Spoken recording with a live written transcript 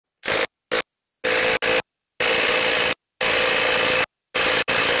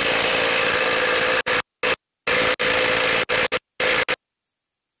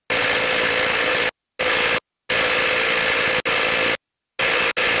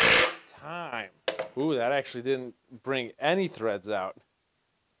Ooh, that actually didn't bring any threads out.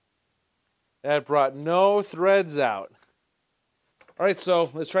 That brought no threads out. All right, so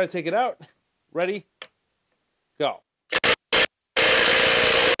let's try to take it out. Ready? Go.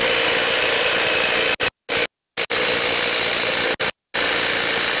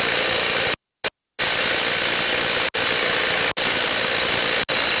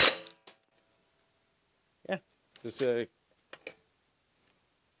 Yeah, just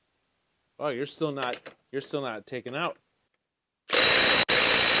oh, you're still not taken out.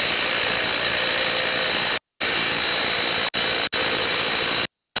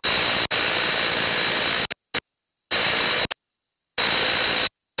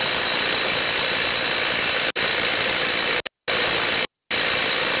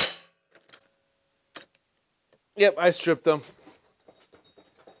 Yep, I stripped them.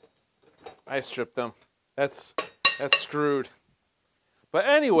 That's screwed. But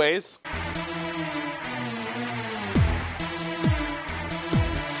anyways,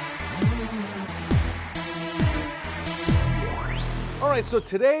 all right, so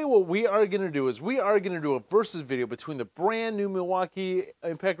today what we are going to do is we are going to do a versus video between the brand new Milwaukee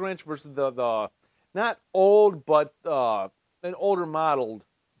impact wrench versus the not old, but an older modeled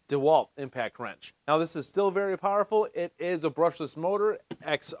Dewalt impact wrench. Now this is still very powerful. It is a brushless motor,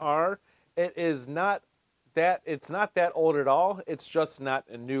 XR. It's not that old at all. It's just not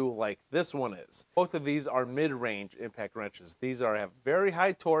a new like this one is. Both of these are mid-range impact wrenches. These have very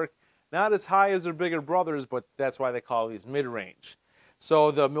high torque, not as high as their bigger brothers, but that's why they call these mid-range.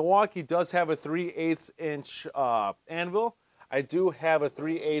 So the Milwaukee does have a 3/8 inch anvil. I do have a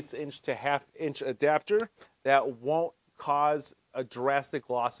 3/8 inch to 1/2 inch adapter that won't cause a drastic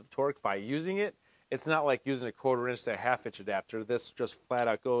loss of torque by using it. It's not like using a 1/4 inch to 1/2 inch adapter. This just flat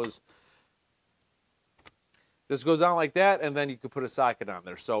out goes. This goes on like that, and then you could put a socket on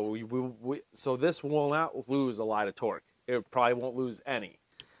there. So so this will not lose a lot of torque. It probably won't lose any.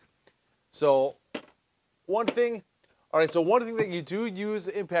 So one thing that you do use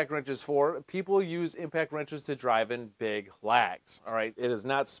impact wrenches for, people use impact wrenches to drive in big lags. All right, it is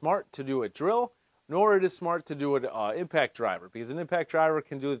not smart to do a drill, nor it is smart to do an impact driver, because an impact driver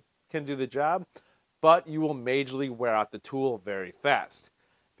can do the job, but you will majorly wear out the tool very fast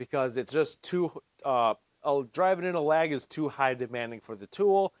because it's just too driving in a lag is too high demanding for the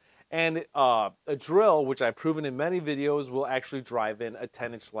tool. And a drill, which I've proven in many videos, will actually drive in a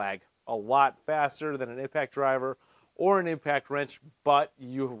 10-inch lag a lot faster than an impact driver or an impact wrench, but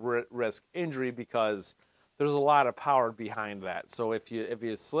you risk injury because there's a lot of power behind that. So if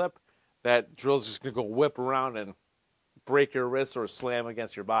you slip, that drill's just going to go whip around and break your wrist or slam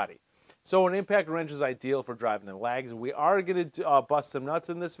against your body. So an impact wrench is ideal for driving in lags. We are going to bust some nuts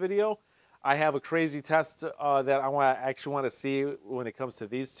in this video. I have a crazy test that I actually want to see when it comes to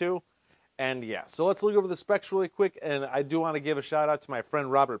these two. And yeah, so let's look over the specs really quick. And I do want to give a shout out to my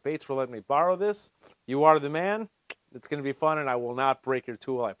friend Robert Bates for letting me borrow this. You are the man. It's going to be fun, and I will not break your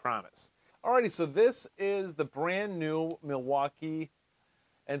tool, I promise. Alrighty, so this is the brand new Milwaukee.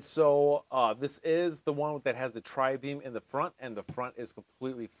 And so this is the one that has the tri-beam in the front, and the front is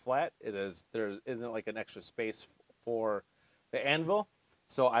completely flat. There isn't like an extra space for the anvil.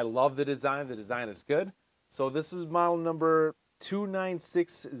 So I love the design. The design is good. So this is model number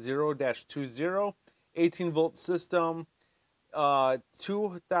 2960-20, 18-volt system,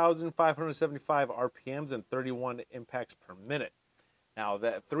 2,575 RPMs and 31 impacts per minute. Now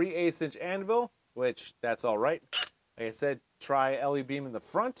that 3/8 inch anvil, which that's all right. Like I said, tri-LE beam in the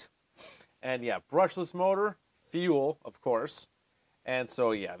front. And yeah, brushless motor, fuel, of course. And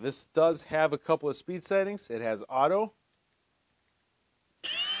so yeah, this does have a couple of speed settings. It has auto.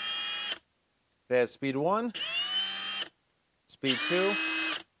 It has speed 1, speed 2,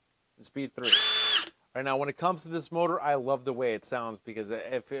 and speed 3. Right now, when it comes to this motor, I love the way it sounds because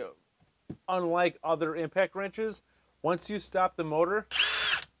unlike other impact wrenches, once you stop the motor,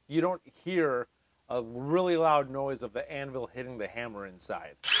 you don't hear a really loud noise of the anvil hitting the hammer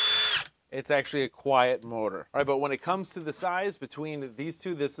inside. It's actually a quiet motor. All right, but when it comes to the size between these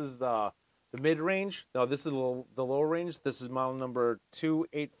two, this is the mid-range. No, this is the lower range. This is model number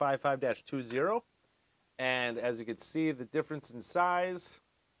 2855-20. And as you can see, the difference in size,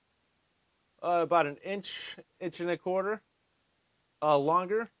 about an inch and a quarter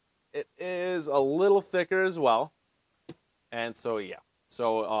longer. It is a little thicker as well. And so, yeah.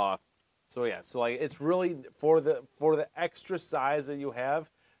 So like it's really for the extra size that you have,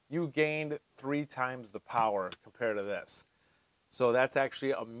 you gained 3 times the power compared to this. So that's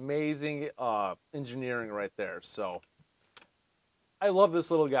actually amazing engineering right there. So I love this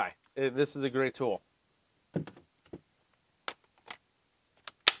little guy. This is a great tool.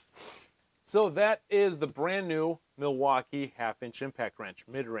 So that is the brand new Milwaukee 1/2-inch impact wrench,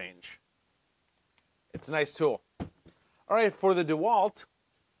 mid-range. It's a nice tool. All right, for the Dewalt,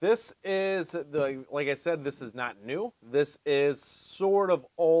 this is, like I said, this is not new. This is sort of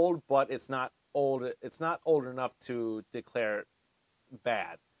old, but it's not old. It's not old enough to declare it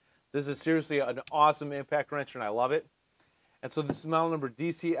bad. This is seriously an awesome impact wrench, and I love it. And so this is model number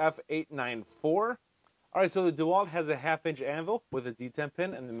DCF894. All right, so the Dewalt has a 1/2-inch anvil with a D10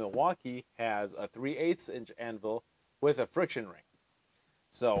 pin, and the Milwaukee has a 3/8-inch anvil with a friction ring.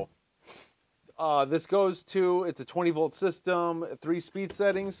 So this goes to, it's a 20-volt system, 3 speed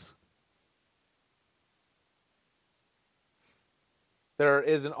settings. There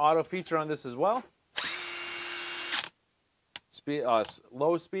is an auto feature on this as well. Speed,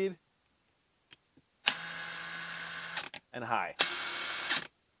 low speed and high.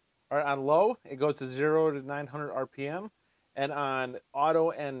 All right, on low, it goes to 0 to 900 RPM. And on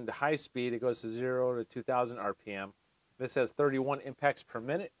auto and high speed, it goes to 0 to 2000 RPM. This has 31 impacts per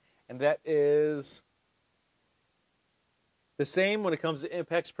minute. And that is the same when it comes to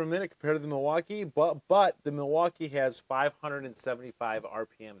impacts per minute compared to the Milwaukee, but the Milwaukee has 575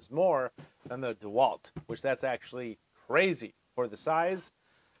 RPMs more than the Dewalt, which that's actually crazy for the size.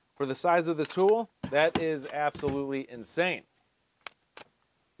 For the size of the tool, that is absolutely insane.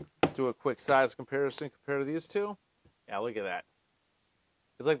 Let's do a quick size comparison compared to these two. Yeah, look at that.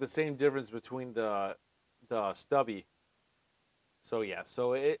 It's like the same difference between the stubby. So yeah,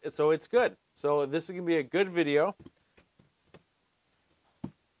 so it's good. So this is gonna be a good video.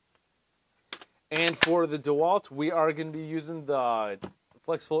 And for the Dewalt, we are gonna be using the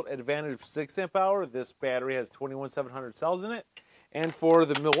FlexVolt Advantage 6-amp hour. This battery has 21,700 cells in it. And for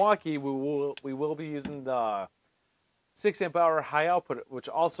the Milwaukee, we will be using the 6-amp hour high output, which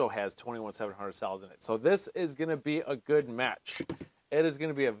also has 21,700 cells in it. So this is gonna be a good match. It is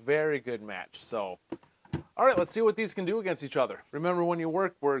gonna be a very good match. So. All right, let's see what these can do against each other. Remember, when you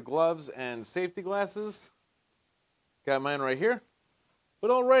work, wear gloves and safety glasses. Got mine right here.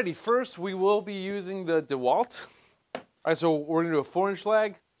 But alrighty, first we will be using the Dewalt. All right, so we're gonna do a 4-inch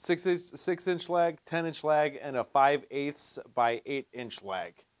lag, 6-inch lag, 10-inch lag, and a 5/8 by 8-inch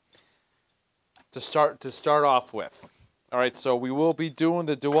lag to start off with. All right, so we will be doing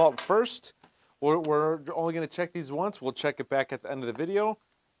the Dewalt first. We're only gonna check these once. We'll check it back at the end of the video.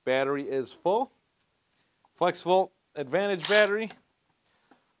 Battery is full. FlexVolt Advantage battery.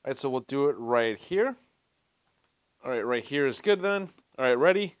 All right, so we'll do it right here. All right, right here is good then. All right,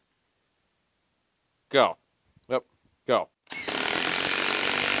 ready? Go. Yep, go.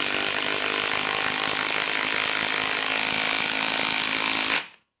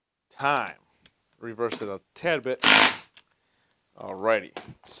 Time. Reverse it a tad bit. All righty,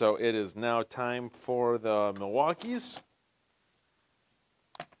 so it is now time for the Milwaukees.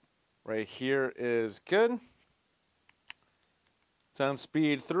 Right here is good. It's on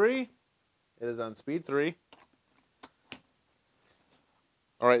speed 3. It is on speed 3.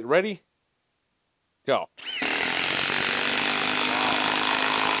 All right, ready? Go.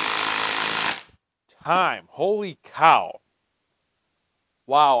 Time. Holy cow.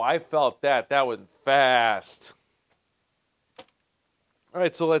 Wow, I felt that. That was fast. All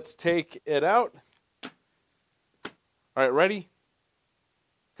right, so let's take it out. All right, ready?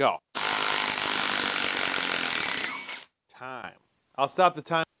 Go. Time. I'll stop the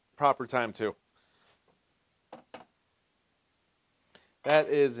time, proper time too. That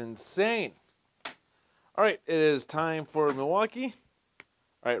is insane. All right, it is time for Milwaukee.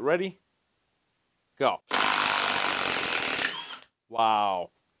 All right, ready? Go.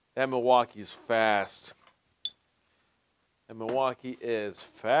 Wow, that Milwaukee's fast. That Milwaukee is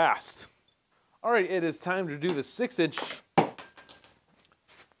fast. All right, it is time to do the 6-inch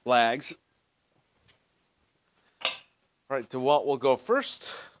lags. All right, Dewalt will go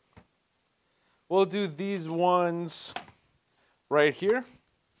first. We'll do these ones right here.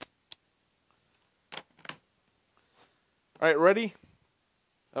 All right, ready?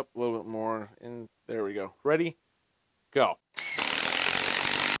 Up a little bit more, and there we go. Ready? Go.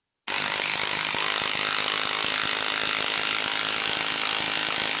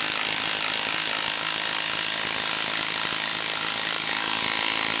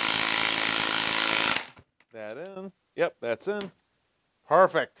 That in. Yep, that's in.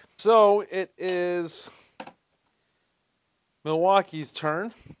 Perfect. So it is Milwaukee's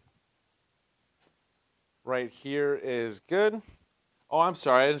turn. Right here is good. Oh, I'm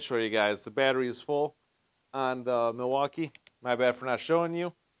sorry, I didn't show you guys. The battery is full on the Milwaukee. My bad for not showing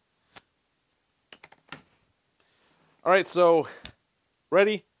you. All right, so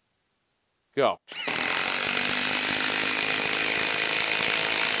ready? Go.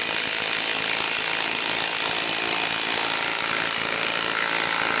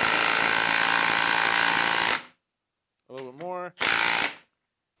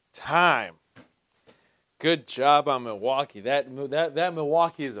 Good job on Milwaukee. That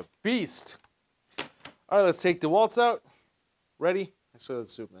Milwaukee is a beast. All right, let's take DeWalt's out. Ready? So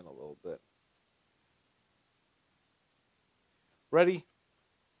let's zoom in a little bit. Ready?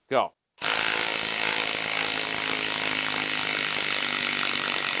 Go.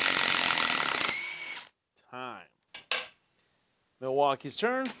 Time. Milwaukee's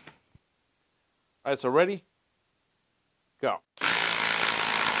turn. All right, so ready? Go.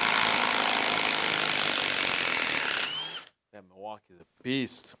 That Milwaukee's a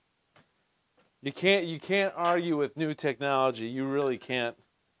beast. You can't argue with new technology. You really can't.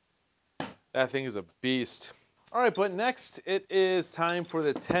 That thing is a beast. All right, but next it is time for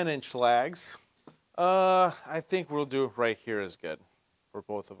the 10-inch lags. I think we'll do right here is good for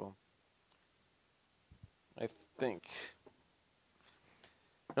both of them. I think.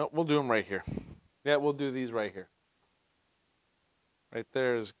 No, we'll do them right here. Yeah, we'll do these right here. Right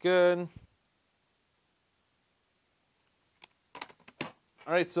there is good.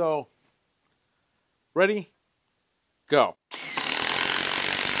 All right, so ready? Go.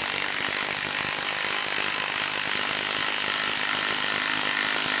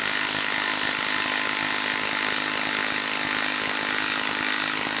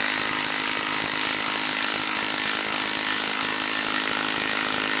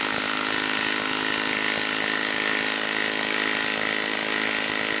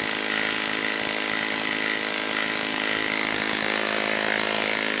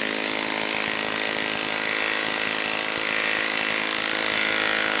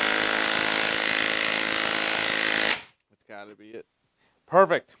 Gotta be it.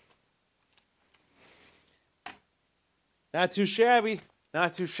 Perfect. Not too shabby.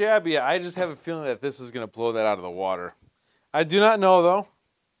 Not too shabby. I just have a feeling that this is going to blow that out of the water. I do not know, though.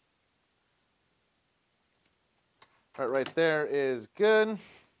 All right there is good. All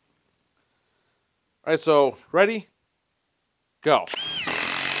right, so ready? Go.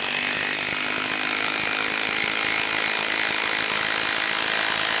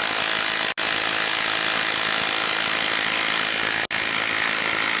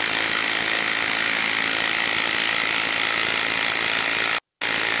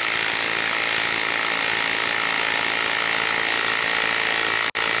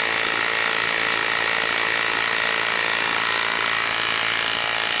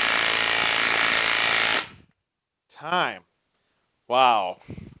 Time. Wow.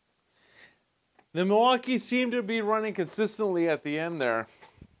 The Milwaukee seemed to be running consistently at the end there.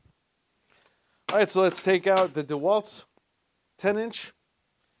 All right, so let's take out the DeWalt's 10-inch.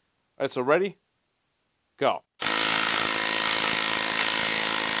 All right, so ready? Go.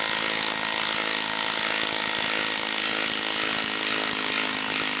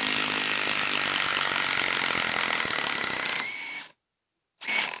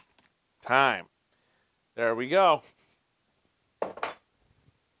 Time. There we go. All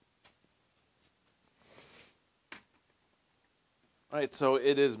right, so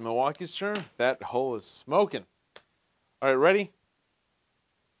it is Milwaukee's turn. That hole is smoking. All right, ready?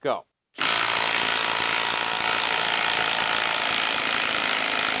 Go.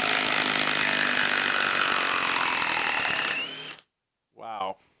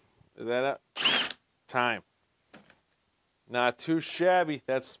 Wow. Is that it? Time. Not too shabby.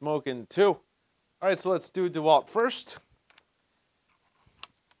 That's smoking too. All right, so let's do DeWalt first.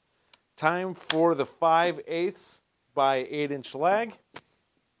 Time for the 5/8 by 8-inch lag.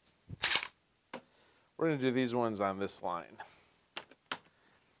 We're going to do these ones on this line.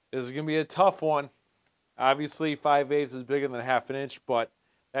 This is going to be a tough one. Obviously, 5/8 is bigger than 1/2 inch, but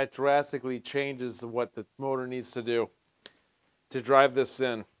that drastically changes what the motor needs to do to drive this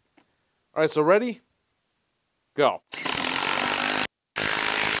in. All right, so ready? Go.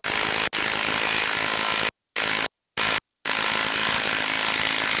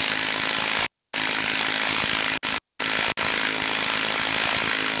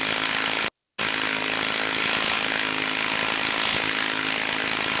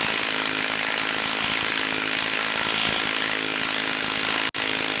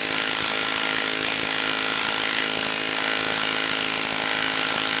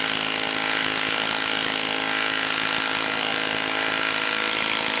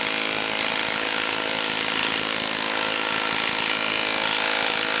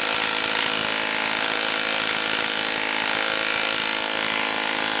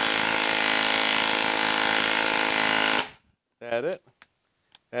 That it.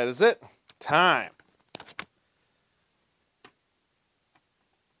 That is it. Time.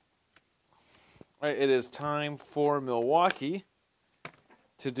 All right, it is time for Milwaukee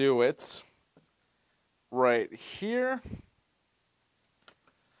to do it right here.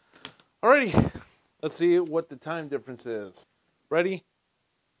 Alrighty, Let's see what the time difference is. Ready?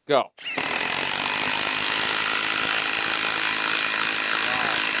 Go.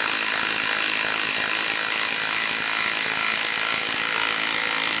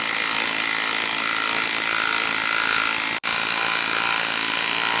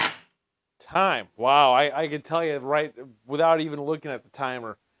 Time. Wow, I can tell you right without even looking at the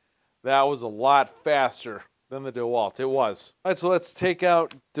timer, that was a lot faster than the Dewalt. It was. All right, so let's take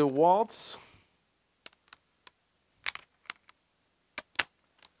out Dewalt's.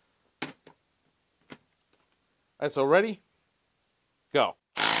 All right, so ready? Go.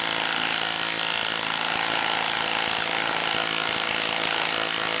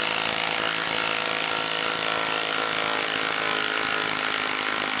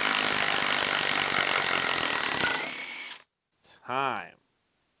 Time.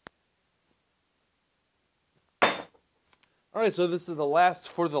 All right, so this is the last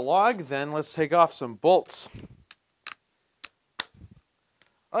for the log. Then let's take off some bolts.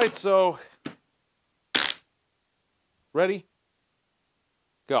 All right, so ready?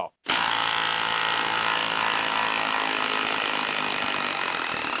 Go.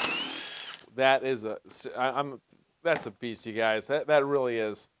 That is that's a beast, you guys. That really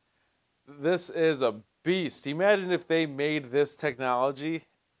is. This is a beast. Imagine if they made this technology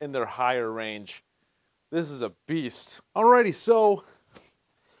in their higher range. This is a beast. Alrighty, so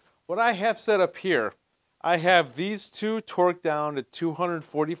what I have set up here, I have these two torqued down to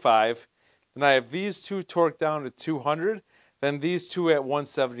 245, then I have these two torqued down to 200, then these two at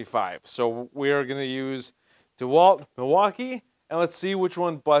 175. So we are going to use Dewalt Milwaukee, and let's see which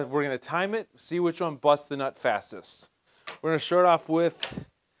one, we're going to time it, see which one busts the nut fastest. We're going to start off with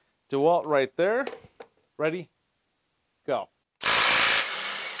Dewalt right there. Ready? Go.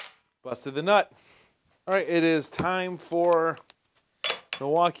 Busted the nut. All right, it is time for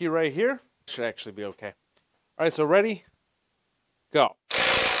Milwaukee right here. Should actually be okay. All right, so ready? Go.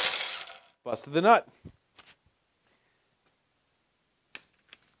 Busted the nut.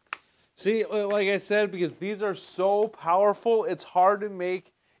 See, like I said, because these are so powerful, it's hard to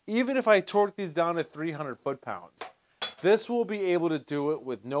make, even if I torque these down to 300 foot-pounds. This will be able to do it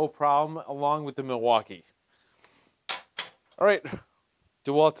with no problem, along with the Milwaukee. All right,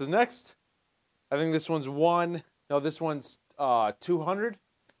 Dewalt is next. I think this one's this one's 200.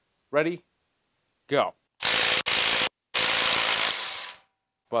 Ready? Go.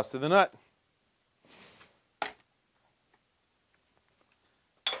 Busted the nut.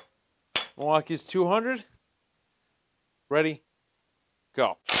 Milwaukee's 200. Ready?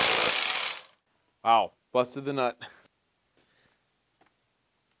 Go. Wow, busted the nut.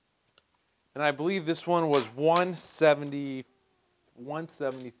 And I believe this one was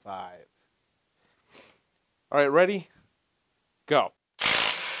 175. All right, ready? Go.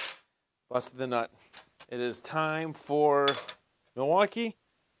 Busted the nut. It is time for Milwaukee.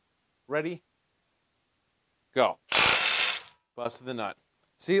 Ready? Go. Busted the nut.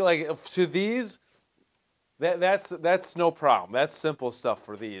 See, like to these, that's no problem. That's simple stuff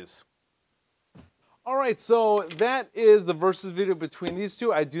for these. All right, so that is the versus video between these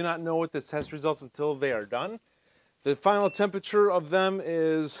two. I do not know what the test results until they are done. The final temperature of them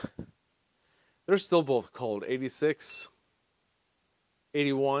is, they're still both cold, 86,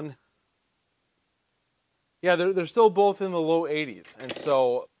 81. Yeah, they're still both in the low 80s. And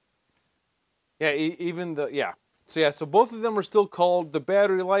so, yeah, So both of them are still cold. The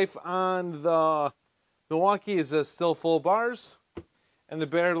battery life on the Milwaukee is still full bars. And the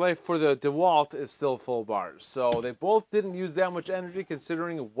battery life for the Dewalt is still full bars. So they both didn't use that much energy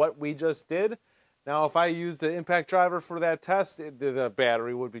considering what we just did. Now, if I used the impact driver for that test, the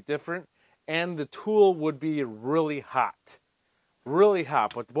battery would be different. And the tool would be really hot. Really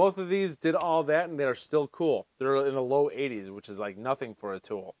hot. But both of these did all that and they're still cool. They're in the low 80s, which is like nothing for a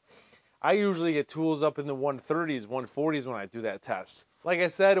tool. I usually get tools up in the 130s, 140s when I do that test. Like I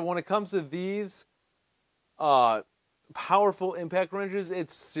said, when it comes to these powerful impact wrenches,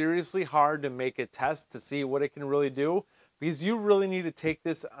 it's seriously hard to make a test to see what it can really do because you really need to take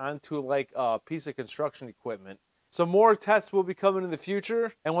this onto like a piece of construction equipment. So more tests will be coming in the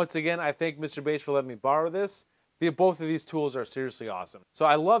future. And once again, I thank Mr. Bates for letting me borrow this. Both of these tools are seriously awesome. So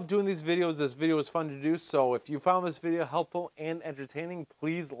I love doing these videos. This video is fun to do. So if you found this video helpful and entertaining,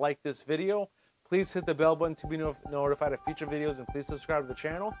 please like this video. Please hit the bell button to be notified of future videos and please subscribe to the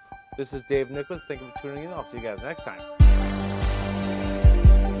channel. This is Dave Nicholas. Thank you for tuning in. I'll see you guys next time.